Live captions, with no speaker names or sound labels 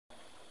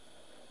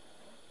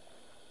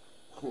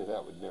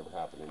That would never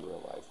happen in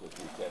real life with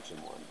me catching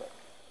one, but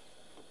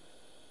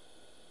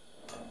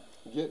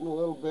getting a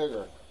little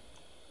bigger.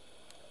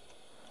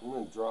 I'm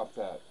going to drop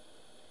that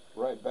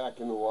right back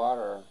in the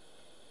water,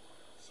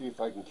 see if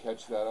I can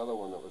catch that other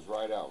one that was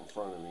right out in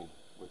front of me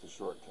with a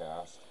short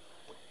cast.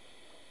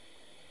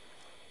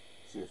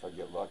 See if I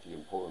get lucky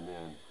and pull him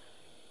in.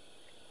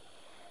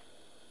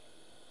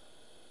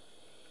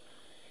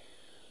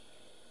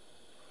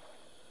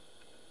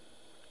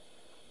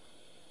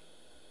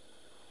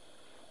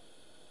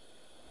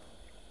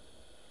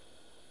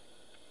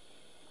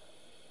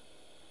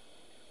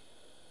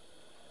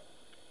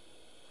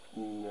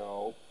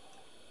 Nope.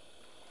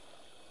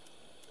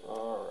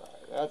 Alright,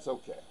 that's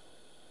okay.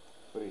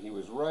 But he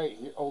was right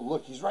here. Oh,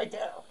 look, he's right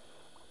there.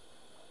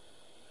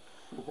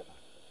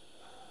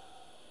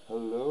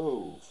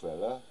 Hello,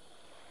 fella.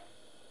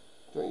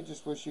 Don't you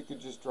just wish you could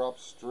just drop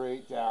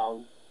straight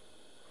down?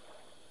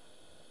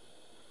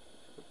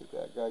 Look at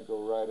that guy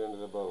go right into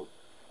the boat.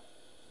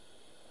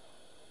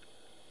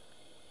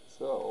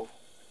 So,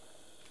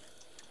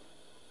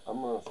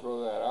 I'm going to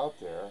throw that out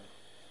there,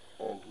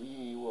 and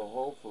he will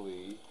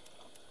hopefully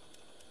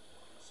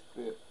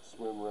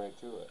swim right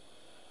to it.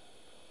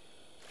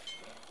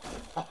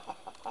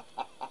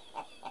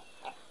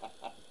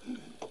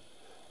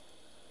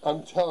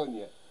 I'm telling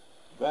you,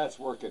 that's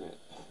working it.